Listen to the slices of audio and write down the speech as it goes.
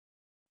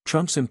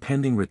Trump's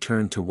impending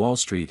return to Wall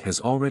Street has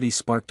already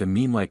sparked a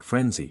meme-like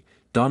frenzy.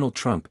 Donald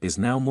Trump is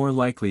now more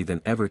likely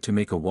than ever to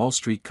make a Wall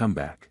Street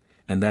comeback,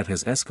 and that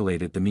has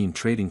escalated the meme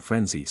trading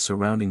frenzy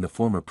surrounding the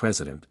former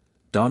president.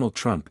 Donald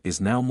Trump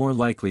is now more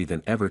likely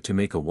than ever to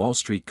make a Wall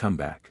Street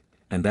comeback,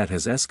 and that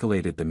has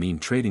escalated the meme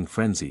trading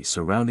frenzy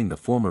surrounding the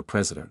former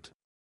president.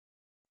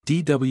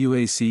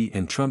 DWAC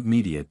and Trump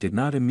media did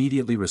not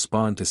immediately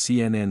respond to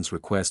CNN's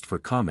request for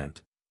comment.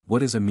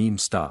 What is a meme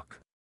stock?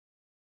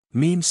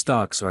 Meme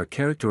stocks are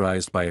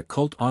characterized by a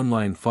cult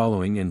online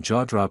following and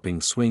jaw-dropping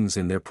swings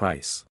in their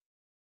price.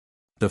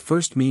 The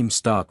first meme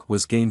stock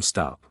was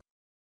GameStop.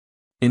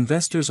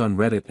 Investors on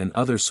Reddit and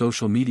other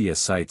social media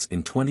sites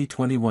in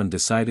 2021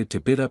 decided to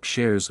bid up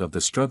shares of the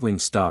struggling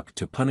stock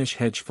to punish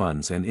hedge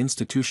funds and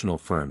institutional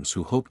firms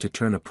who hope to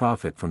turn a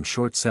profit from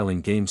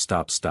short-selling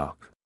GameStop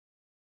stock.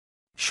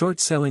 Short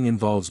selling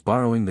involves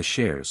borrowing the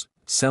shares,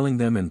 selling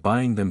them and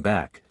buying them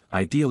back,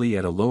 ideally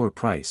at a lower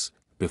price,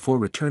 before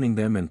returning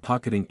them and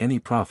pocketing any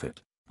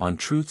profit. On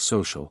Truth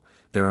Social,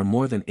 there are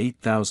more than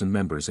 8,000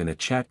 members in a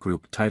chat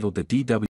group titled the DW